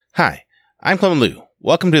Hi, I'm Clement Liu.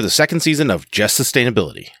 Welcome to the second season of Just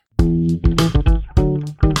Sustainability.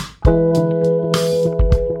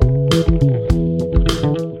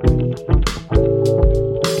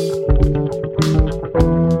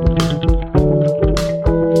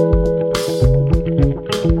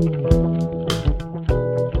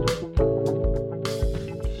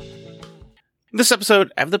 In this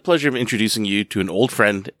episode, I have the pleasure of introducing you to an old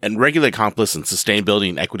friend and regular accomplice in sustainability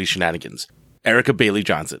and equity shenanigans, Erica Bailey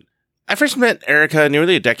Johnson. I first met Erica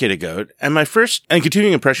nearly a decade ago, and my first and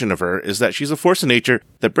continuing impression of her is that she's a force of nature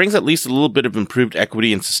that brings at least a little bit of improved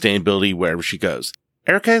equity and sustainability wherever she goes.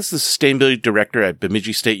 Erica is the Sustainability Director at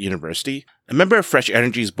Bemidji State University, a member of Fresh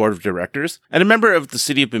Energy's Board of Directors, and a member of the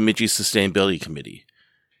City of Bemidji's Sustainability Committee.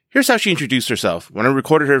 Here's how she introduced herself when I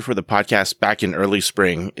recorded her for the podcast back in early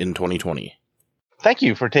spring in 2020. Thank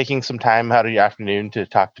you for taking some time out of your afternoon to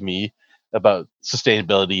talk to me about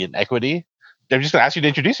sustainability and equity. I'm just going to ask you to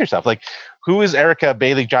introduce yourself. Like, who is Erica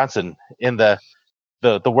Bailey Johnson in the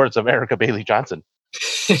words of Erica Bailey Johnson?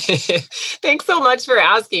 Thanks so much for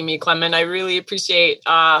asking me, Clement. I really appreciate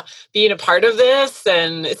being a part of this.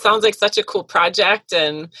 And it sounds like such a cool project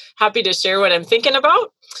and happy to share what I'm thinking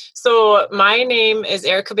about. So my name is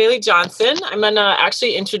Erica Bailey Johnson. I'm going to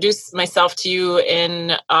actually introduce myself to you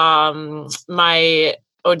in my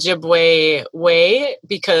Ojibwe way,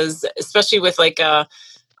 because especially with like a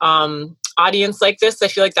audience like this, I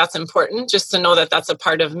feel like that's important just to know that that's a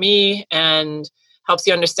part of me and helps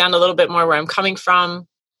you understand a little bit more where I'm coming from.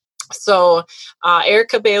 So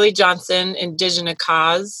Erica Bailey Johnson, Indigenous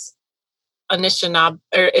cause, Anishinaabe,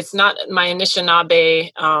 or it's not my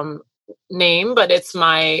Anishinaabe name, but it's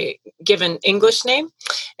my given English name.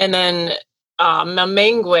 And then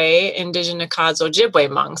Mamengwe, Indigenous cause Ojibwe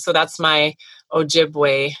Hmong. So that's my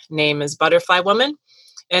Ojibwe name is Butterfly Woman.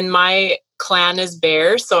 And my clan is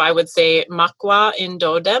Bear. So I would say Makwa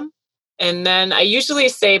Indodem. And then I usually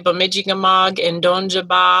say Bemidji Gamag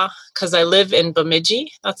Indonjaba because I live in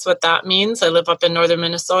Bemidji. That's what that means. I live up in northern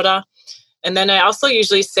Minnesota. And then I also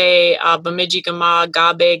usually say Bemidji Gamag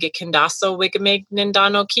Gabe Gikindaso Wigamig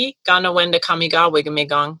Nindanoki Gana Wenda Kamiga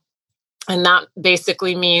Wigamigong. And that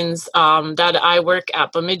basically means that I work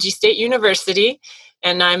at Bemidji State University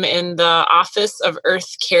and I'm in the Office of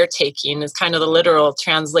Earth Caretaking is kind of the literal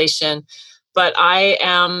translation. But I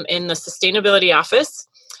am in the Sustainability Office.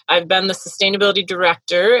 I've been the Sustainability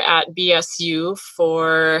Director at BSU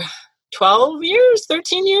for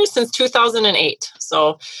 13 years, since 2008.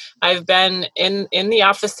 So I've been in the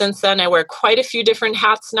office since then. I wear quite a few different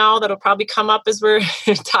hats now that'll probably come up as we're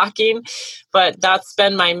talking, but that's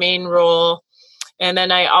been my main role. And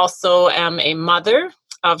then I also am a mother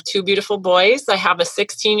of two beautiful boys. I have a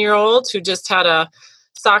 16-year-old who just had a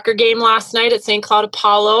soccer game last night at St. Cloud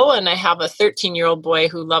Apollo, and I have a 13-year-old boy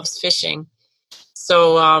who loves fishing.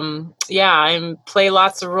 So, I play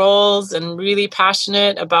lots of roles and really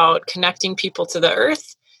passionate about connecting people to the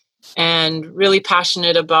earth and really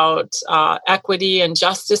passionate about equity and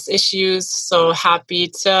justice issues. So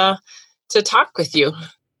happy to talk with you.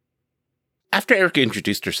 After Erica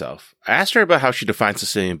introduced herself, I asked her about how she defines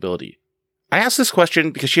sustainability. I asked this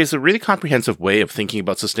question because she has a really comprehensive way of thinking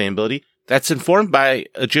about sustainability that's informed by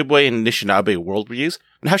Ojibwe and Anishinaabe worldviews,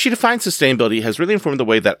 and how she defines sustainability has really informed the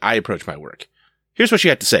way that I approach my work. Here's what she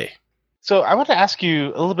had to say. So I want to ask you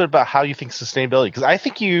a little bit about how you think sustainability, because I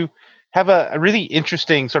think you have a really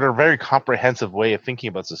interesting, sort of very comprehensive way of thinking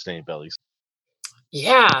about sustainability.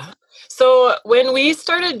 Yeah. So when we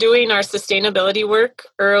started doing our sustainability work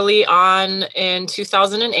early on in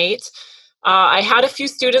 2008, I had a few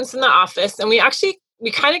students in the office, and we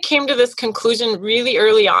kind of came to this conclusion really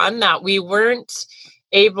early on that we weren't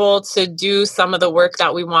able to do some of the work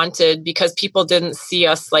that we wanted because people didn't see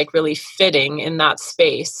us like really fitting in that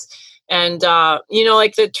space. And,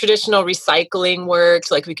 like the traditional recycling work,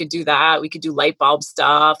 like we could do that. We could do light bulb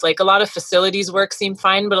stuff. Like a lot of facilities work seemed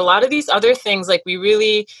fine, but a lot of these other things, like we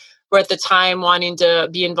really were at the time wanting to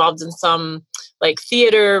be involved in some like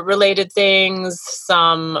theater related things,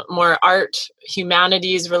 some more art,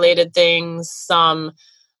 humanities related things, some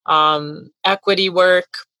equity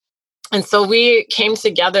work. And so we came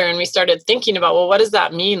together and we started thinking about, well, what does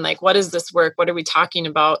that mean? Like, what is this work? What are we talking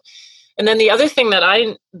about? And then the other thing that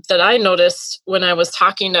I noticed when I was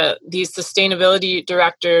talking to these sustainability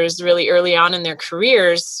directors really early on in their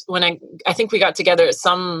careers, when I think we got together at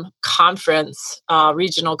some conference,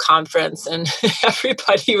 regional conference, and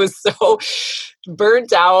everybody was so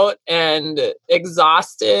burnt out and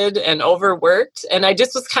exhausted and overworked. And I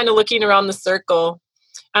just was kind of looking around the circle.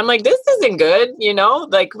 I'm like, this isn't good,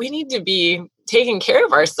 like we need to be taking care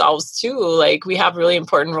of ourselves too. Like we have really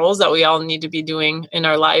important roles that we all need to be doing in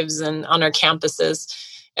our lives and on our campuses.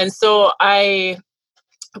 And so I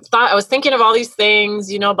was thinking of all these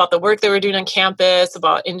things, about the work that we're doing on campus,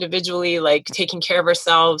 about individually like taking care of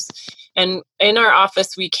ourselves. And in our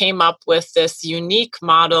office, we came up with this unique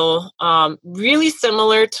model, really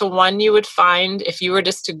similar to one you would find if you were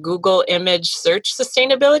just to Google image search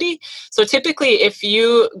sustainability. So typically, if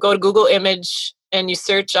you go to Google image and you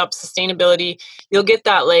search up sustainability, you'll get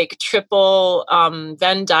that like triple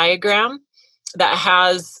Venn diagram that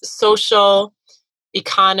has social,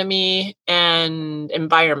 economy, and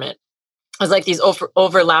environment. It's like these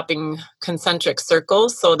overlapping concentric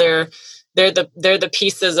circles. So they're the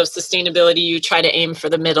pieces of sustainability. You try to aim for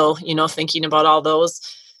the middle, thinking about all those.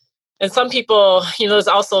 And some people, there's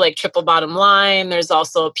also like triple bottom line. There's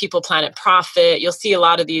also people, planet, profit. You'll see a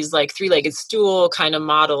lot of these like three-legged stool kind of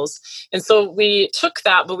models. And so we took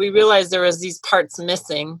that, but we realized there was these parts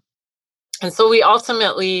missing. And so we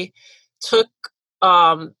ultimately took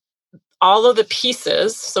all of the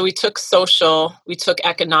pieces. So we took social, we took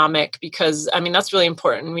economic, because that's really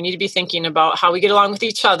important. We need to be thinking about how we get along with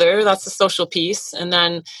each other. That's the social piece. And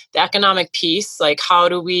then the economic piece, like how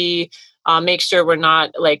do we make sure we're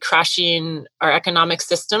not like crashing our economic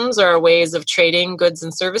systems or our ways of trading goods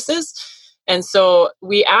and services. And so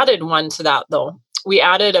we added one to that though. We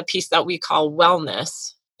added a piece that we call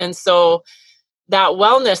wellness. And so that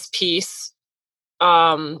wellness piece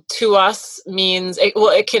to us means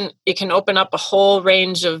it can open up a whole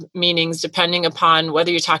range of meanings depending upon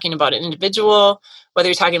whether you're talking about an individual, whether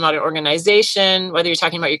you're talking about an organization, whether you're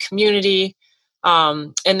talking about your community.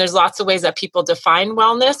 And there's lots of ways that people define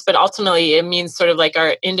wellness, but ultimately it means sort of like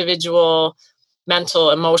our individual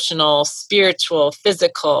mental, emotional, spiritual,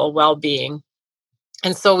 physical well-being.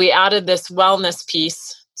 And so we added this wellness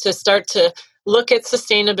piece to start to look at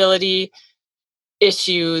sustainability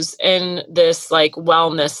issues in this like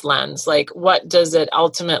wellness lens. Like, what does it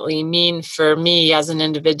ultimately mean for me as an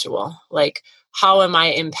individual? Like, how am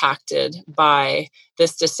I impacted by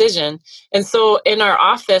this decision? And so in our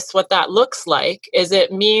office, what that looks like is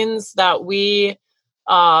it means that we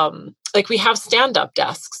have stand-up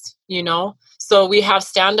desks, So we have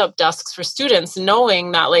stand-up desks for students,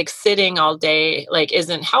 knowing that like sitting all day like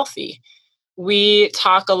isn't healthy. We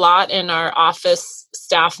talk a lot in our office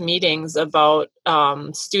staff meetings about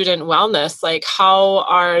student wellness, like how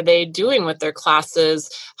are they doing with their classes?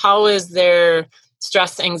 How is their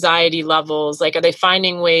stress, anxiety levels? Like, are they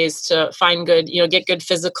finding ways to find good, get good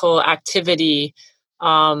physical activity?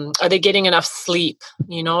 Are they getting enough sleep?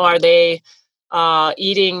 Are they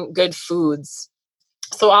eating good foods?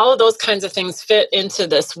 So all of those kinds of things fit into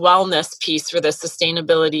this wellness piece for the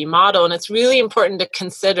sustainability model. And it's really important to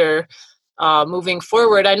consider moving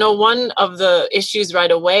forward. I know one of the issues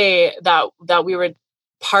right away that we were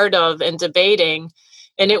part of and debating,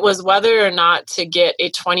 and it was whether or not to get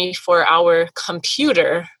a 24-hour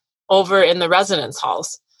computer over in the residence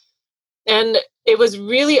halls. And it was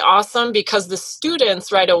really awesome because the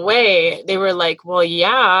students right away, they were like, well,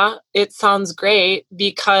 yeah, it sounds great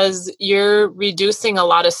because you're reducing a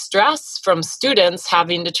lot of stress from students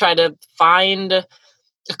having to try to find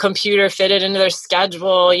a computer, fit it into their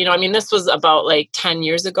schedule. This was about like 10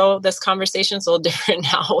 years ago, this conversation. It's a little different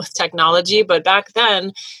now with technology. But back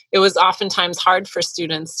then, it was oftentimes hard for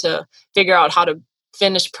students to figure out how to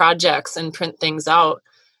finish projects and print things out.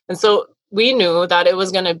 And so we knew that it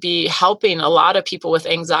was going to be helping a lot of people with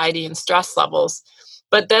anxiety and stress levels.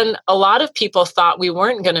 But then a lot of people thought we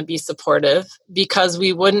weren't going to be supportive because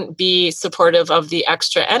we wouldn't be supportive of the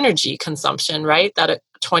extra energy consumption, right? That a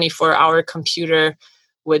 24-hour computer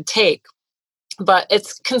would take. But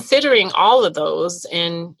it's considering all of those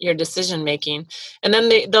in your decision making. And then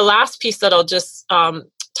the last piece that I'll just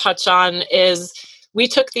touch on is we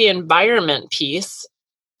took the environment piece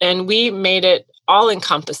and we made it all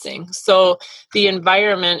encompassing. So the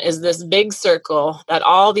environment is this big circle that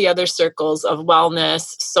all the other circles of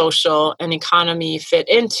wellness, social, and economy fit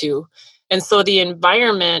into. And so the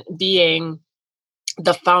environment being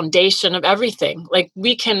the foundation of everything. Like,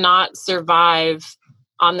 we cannot survive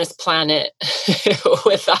on this planet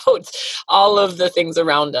without all of the things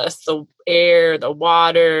around us, the air, the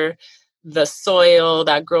water, the soil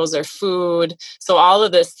that grows our food. So all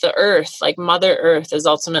of this, the earth, like Mother Earth, is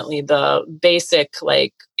ultimately the basic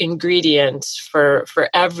like ingredient for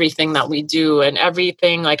everything that we do, and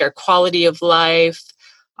everything like our quality of life,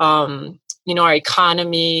 our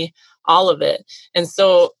economy, all of it. And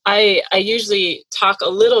so I usually talk a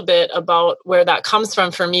little bit about where that comes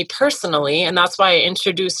from for me personally. And that's why I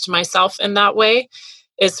introduced myself in that way,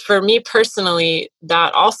 is for me personally,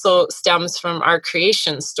 that also stems from our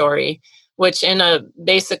creation story, which in a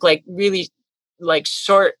basic, like really like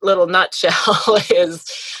short little nutshell is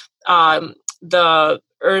the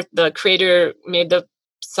earth, the creator made the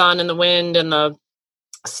sun and the wind and the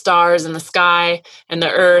stars and the sky and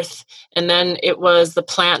the earth. And then it was the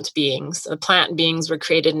plant beings. The plant beings were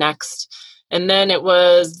created next. And then it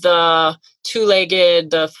was the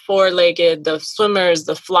two-legged, the four-legged, the swimmers,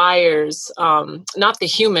 the flyers, not the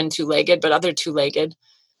human two-legged, but other two-legged.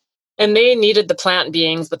 And they needed the plant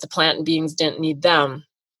beings, but the plant beings didn't need them.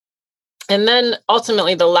 And then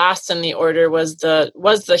ultimately the last in the order was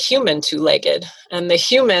the human two-legged. And the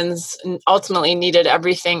humans ultimately needed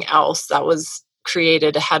everything else that was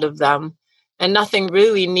created ahead of them. And nothing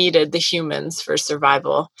really needed the humans for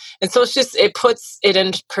survival. And so it puts it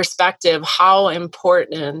in perspective how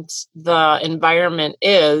important the environment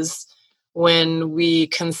is when we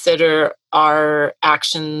consider our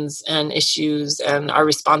actions and issues and our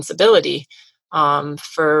responsibility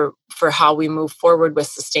for how we move forward with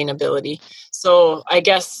sustainability. So I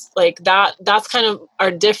guess that's kind of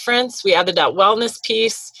our difference. We added that wellness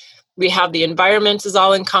piece. We have the environment is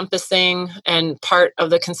all encompassing and part of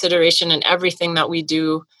the consideration in everything that we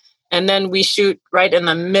do. And then we shoot right in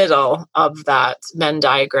the middle of that Venn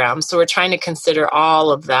diagram. So we're trying to consider all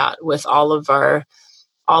of that with all of our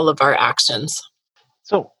actions.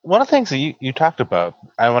 So one of the things that you talked about,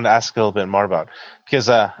 I want to ask a little bit more about, because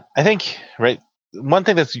I think, right, one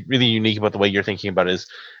thing that's really unique about the way you're thinking about it is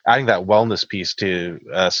adding that wellness piece to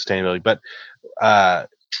sustainability. But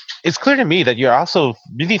it's clear to me that you're also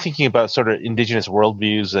really thinking about sort of indigenous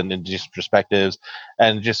worldviews and indigenous perspectives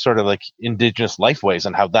and just sort of like indigenous lifeways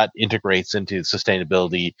and how that integrates into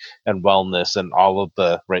sustainability and wellness and all of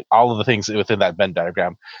the things within that Venn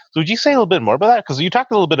diagram. So would you say a little bit more about that? Because you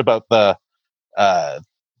talked a little bit about the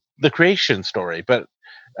creation story, but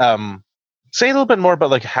say a little bit more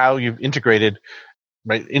about like how you've integrated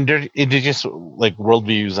indigenous like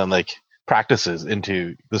worldviews and like practices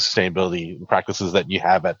into the sustainability practices that you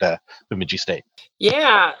have at Bemidji State.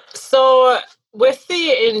 Yeah. So with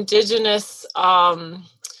the indigenous kind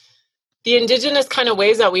of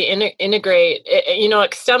ways that we integrate,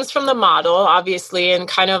 it stems from the model, obviously, and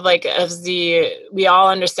kind of like we all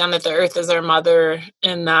understand that the earth is our mother,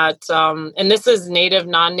 and that, and this is native,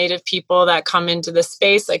 non-native people that come into this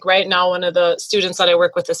space. Like right now, one of the students that I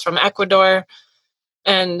work with is from Ecuador,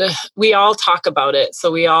 and we all talk about it.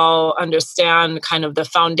 So we all understand kind of the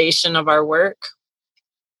foundation of our work.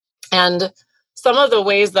 And some of the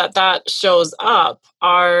ways that shows up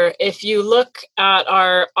are, if you look at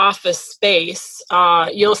our office space,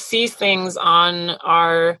 you'll see things on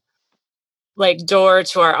our door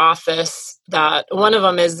to our office. That one of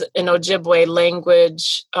them is an Ojibwe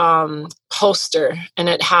language poster, and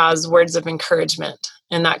it has words of encouragement.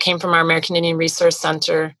 And that came from our American Indian Resource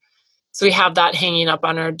Center. So we have that hanging up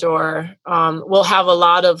on our door. We'll have a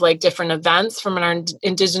lot of different events from our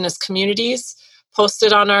indigenous communities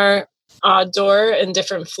posted on our door and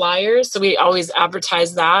different flyers. So we always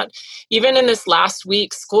advertise that. Even in this last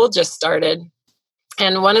week, school just started.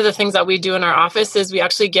 And one of the things that we do in our office is we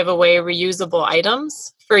actually give away reusable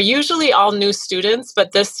items for usually all new students,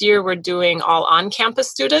 but this year we're doing all on-campus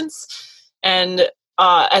students. And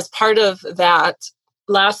as part of that,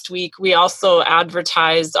 last week, we also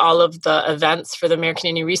advertised all of the events for the American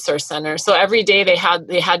Indian Resource Center. So every day they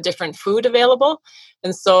had different food available.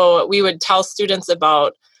 And so we would tell students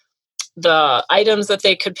about the items that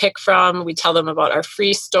they could pick from. We tell them about our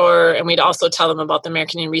free store, and we'd also tell them about the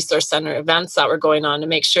American Indian Resource Center events that were going on to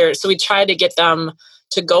make sure. So we try to get them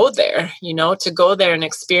to go there, to go there and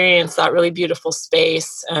experience that really beautiful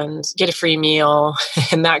space and get a free meal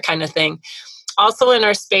and that kind of thing. Also in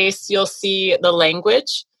our space, you'll see the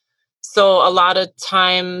language. So a lot of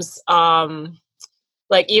times,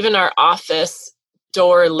 even our office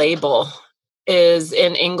door label is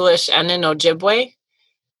in English and in Ojibwe.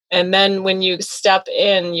 And then when you step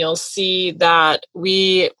in, you'll see that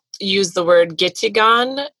we use the word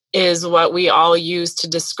Gitigan is what we all use to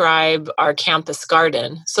describe our campus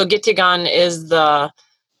garden. So Gitigan is the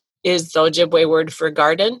Ojibwe word for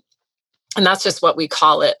garden. And that's just what we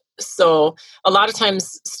call it. So a lot of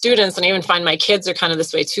times students, and I even find my kids are kind of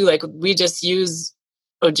this way too, we just use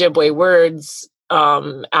Ojibwe words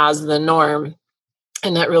as the norm.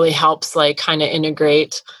 And that really helps kind of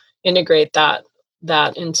integrate that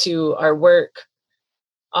into our work.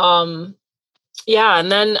 And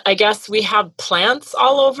then I guess we have plants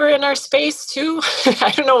all over in our space too.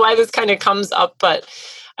 I don't know why this kind of comes up, but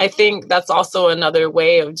I think that's also another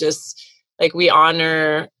way of just we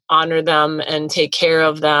honor them and take care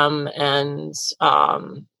of them. And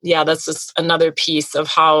that's just another piece of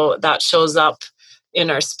how that shows up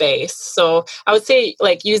in our space. So I would say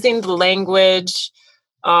using the language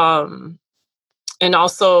and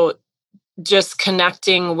also just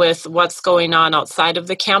connecting with what's going on outside of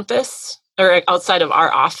the campus or outside of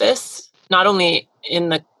our office, not only in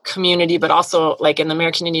the community, but also like in the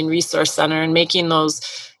American Indian Resource Center, and making those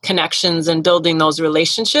connections and building those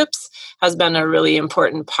relationships has been a really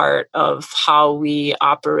important part of how we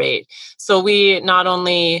operate. So we not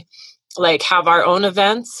only like have our own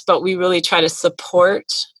events, but we really try to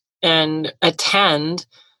support and attend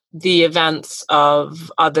the events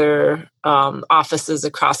of other offices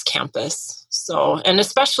across campus. So, and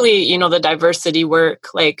especially, you know, the diversity work,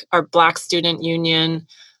 like our Black Student Union,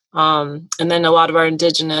 and then a lot of our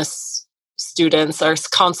Indigenous students, our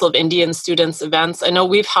Council of Indian Students events. I know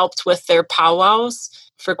we've helped with their powwows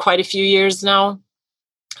for quite a few years now.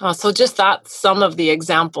 So just that's some of the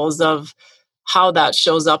examples of how that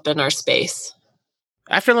shows up in our space.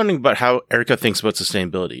 After learning about how Erica thinks about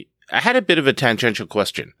sustainability, I had a bit of a tangential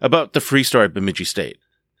question about the free store at Bemidji State.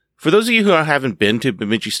 For those of you who haven't been to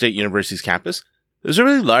Bemidji State University's campus, there's a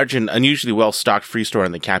really large and unusually well-stocked free store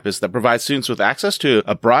on the campus that provides students with access to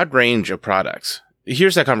a broad range of products.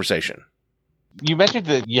 Here's that conversation. You mentioned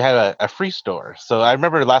that you had a free store. So I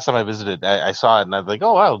remember last time I visited, I saw it and I was like,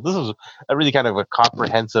 oh, wow, this is a really kind of a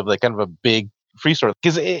comprehensive, like kind of a big free store.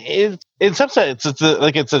 Because in some sense,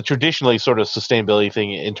 it's a traditionally sort of sustainability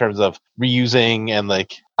thing in terms of reusing and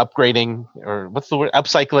like upgrading, or what's the word,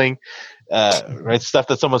 upcycling, right? Stuff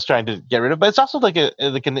that someone's trying to get rid of. But it's also like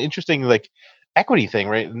an interesting like equity thing,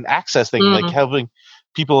 right? An access thing, like helping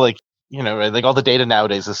people, like, you know, like all the data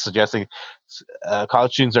nowadays is suggesting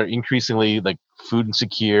college students are increasingly like food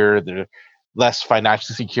insecure. They're less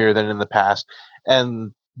financially secure than in the past.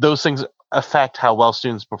 And those things affect how well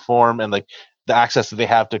students perform and like the access that they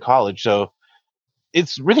have to college. So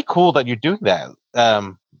it's really cool that you're doing that.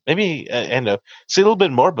 Maybe say a little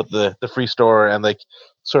bit more about the free store and like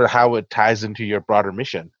sort of how it ties into your broader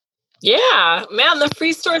mission. Yeah, man, the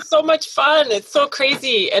free store is so much fun. It's so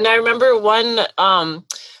crazy. And I remember one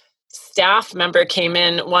staff member came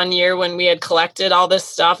in one year when we had collected all this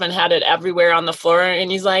stuff and had it everywhere on the floor.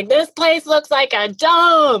 And he's like, this place looks like a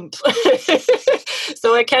dump.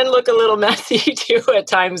 So it can look a little messy too at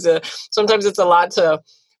times. Sometimes it's a lot to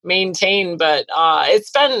maintain, but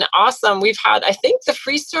it's been awesome. We've had, I think the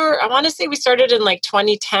free store, I want to say we started in like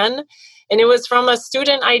 2010. And it was from a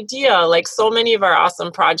student idea, like so many of our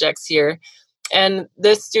awesome projects here. And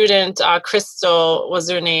this student, Crystal is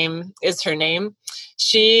her name.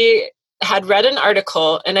 She had read an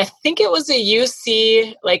article, and I think it was a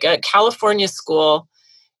UC, like a California school.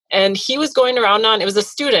 And he was going around it was a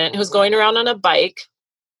student who was going around on a bike,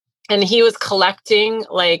 and he was collecting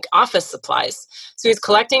like office supplies. So he's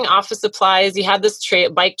collecting office supplies. He had this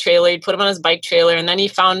bike trailer. He'd put him on his bike trailer. And then he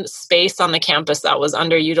found space on the campus that was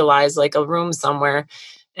underutilized, like a room somewhere.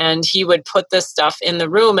 And he would put this stuff in the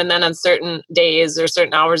room. And then on certain days or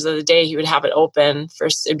certain hours of the day, he would have it open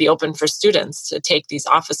it'd be open for students to take these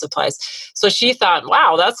office supplies. So she thought,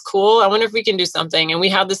 wow, that's cool. I wonder if we can do something. And we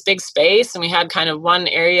had this big space, and we had kind of one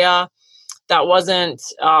area that wasn't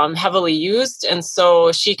heavily used. And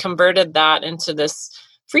so she converted that into this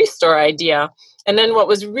free store idea. And then what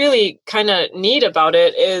was really kind of neat about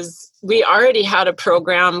it is we already had a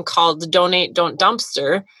program called Donate, Don't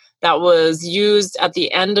Dumpster that was used at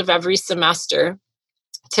the end of every semester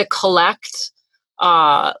to collect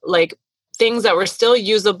like things that were still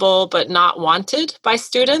usable but not wanted by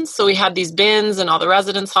students. So we had these bins in all the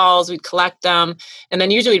residence halls. We'd collect them, and then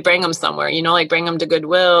usually we'd bring them somewhere, you know, like bring them to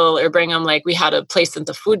Goodwill, or bring them, like we had a place at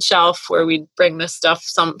the food shelf where we'd bring this stuff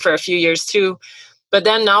for a few years too. But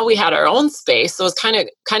then now we had our own space. So it was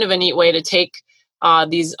kind of a neat way to take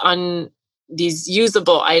these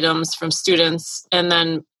usable items from students and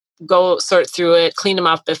then go sort through it, clean them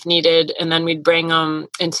up if needed, and then we'd bring them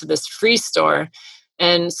into this free store.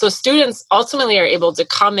 And so students ultimately are able to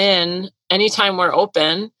come in anytime we're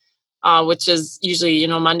open, which is usually, you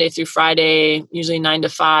know, Monday through Friday, usually 9 to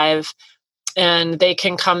 5. And they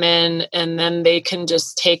can come in, and then they can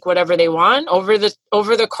just take whatever they want. Over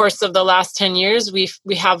the course of the last 10 years, we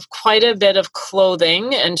have quite a bit of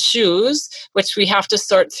clothing and shoes, which we have to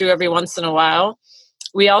sort through every once in a while.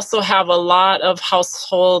 We also have a lot of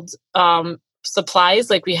household supplies.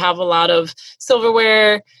 Like we have a lot of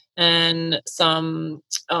silverware and some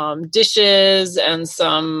dishes and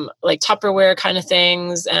some like Tupperware kind of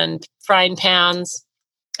things and frying pans.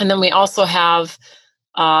 And then we also have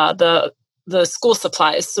the school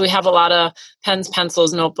supplies. So we have a lot of pens,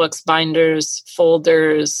 pencils, notebooks, binders,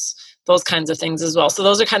 folders, those kinds of things as well. So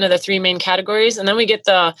those are kind of the three main categories. And then we get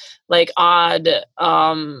the like odd,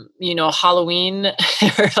 Halloween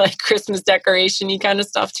or like Christmas decoration-y kind of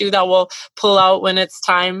stuff too that we'll pull out when it's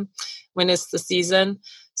time, when it's the season.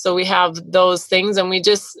 So we have those things, and we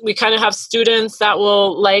kind of have students that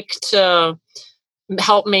will like to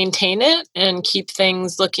help maintain it and keep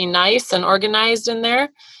things looking nice and organized in there.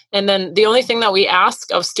 And then the only thing that we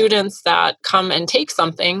ask of students that come and take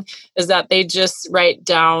something is that they just write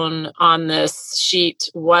down on this sheet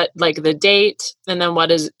like the date and then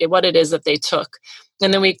what it is that they took.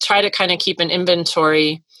 And then we try to kind of keep an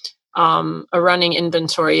inventory, a running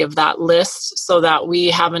inventory of that list, so that we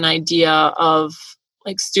have an idea of,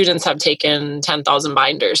 like, students have taken 10,000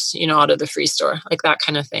 binders, out of the free store, like that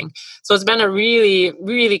kind of thing. So it's been a really,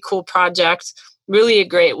 really cool project. Really a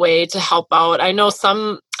great way to help out. I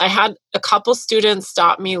had a couple students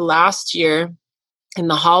stop me last year in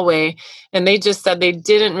the hallway, and they just said they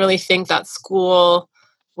didn't really think that school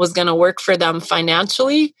was going to work for them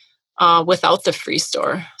financially without the free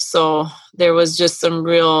store. So there was just some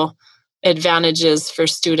real advantages for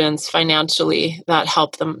students financially that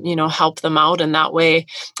help them out in that way.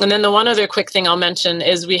 And then the one other quick thing I'll mention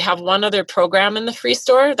is we have one other program in the free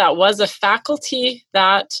store that was a faculty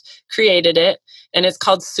that created it, and it's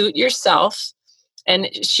called Suit Yourself. And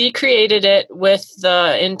she created it with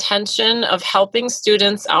the intention of helping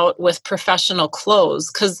students out with professional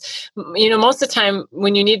clothes. Because, most of the time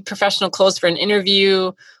when you need professional clothes for an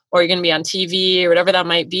interview, or you're going to be on TV or whatever that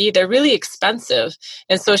might be, they're really expensive.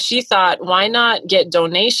 And so she thought, why not get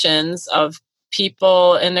donations of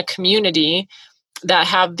people in the community that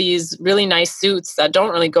have these really nice suits that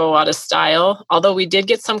don't really go out of style. Although we did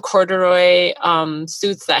get some corduroy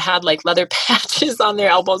suits that had like leather patches on their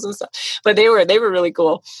elbows and stuff, but they were really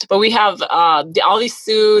cool. But we have all these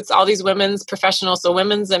suits, all these women's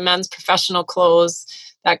and men's professional clothes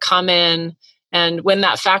that come in. And when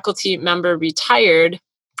that faculty member retired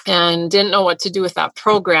and didn't know what to do with that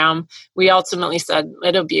program, we ultimately said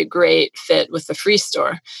it'll be a great fit with the free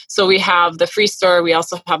store. So we have the free store. We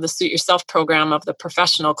also have the Suit Yourself program of the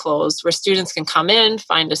professional clothes, where students can come in,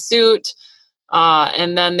 find a suit,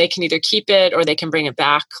 and then they can either keep it or they can bring it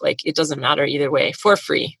back. Like, it doesn't matter either way, for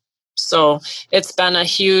free. So it's been a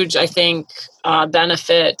huge, I think,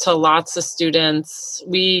 benefit to lots of students.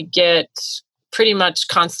 We get pretty much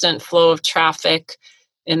constant flow of traffic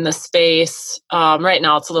in the space. Right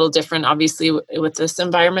now it's a little different, obviously, with this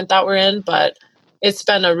environment that we're in, but it's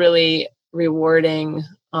been a really rewarding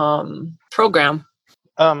program.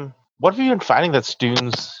 What have you been finding that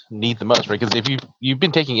students need the most, right? Because if you've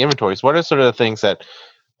been taking inventories, what are sort of the things that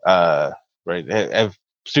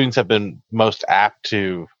students have been most apt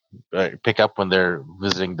to pick up when they're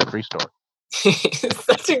visiting the free store?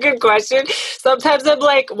 Such a good question. Sometimes I'm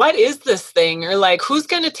like, what is this thing? Or like, who's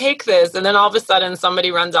going to take this? And then all of a sudden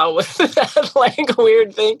somebody runs out with that like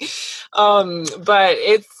weird thing. But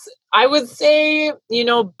I would say,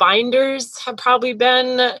 binders have probably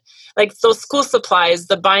been like those school supplies,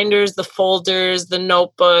 the binders, the folders, the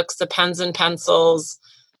notebooks, the pens and pencils.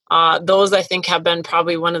 Those, I think, have been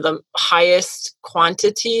probably one of the highest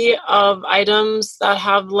quantity of items that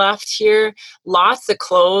have left here. Lots of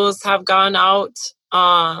clothes have gone out.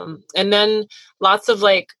 And then lots of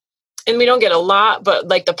and we don't get a lot, but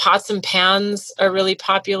like the pots and pans are really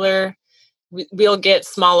popular. We'll get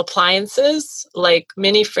small appliances like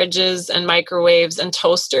mini fridges and microwaves and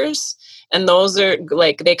toasters. And those are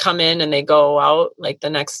they come in and they go out like the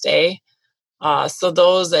next day. So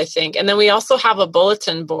those, I think. And then we also have a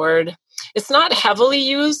bulletin board. It's not heavily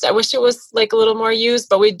used. I wish it was like a little more used,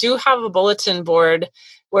 but we do have a bulletin board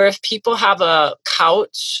where if people have a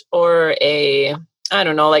couch or a, I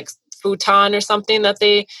don't know, like futon or something that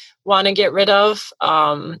they want to get rid of,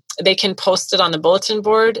 they can post it on the bulletin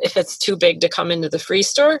board if it's too big to come into the free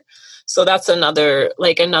store. So that's another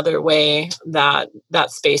way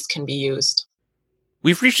that space can be used.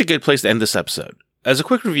 We've reached a good place to end this episode. As a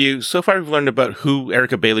quick review, so far we've learned about who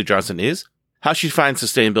Erica Bailey Johnson is, how she finds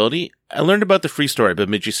sustainability, and learned about the free store at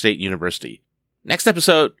Bemidji State University. Next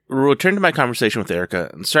episode, we'll return to my conversation with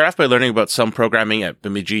Erica and start off by learning about some programming at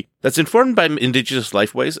Bemidji that's informed by Indigenous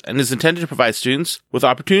lifeways and is intended to provide students with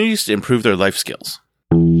opportunities to improve their life skills.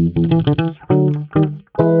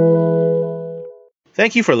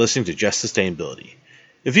 Thank you for listening to Just Sustainability.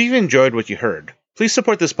 If you've enjoyed what you heard, please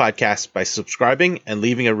support this podcast by subscribing and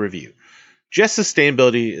leaving a review. Just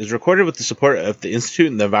Sustainability is recorded with the support of the Institute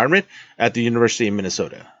in the Environment at the University of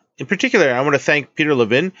Minnesota. In particular, I want to thank Peter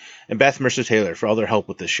Levin and Beth Mercer-Taylor for all their help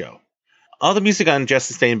with this show. All the music on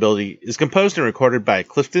Just Sustainability is composed and recorded by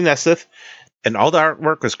Clifton Nesseth, and all the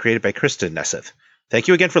artwork was created by Kristen Nesseth. Thank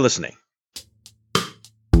you again for listening.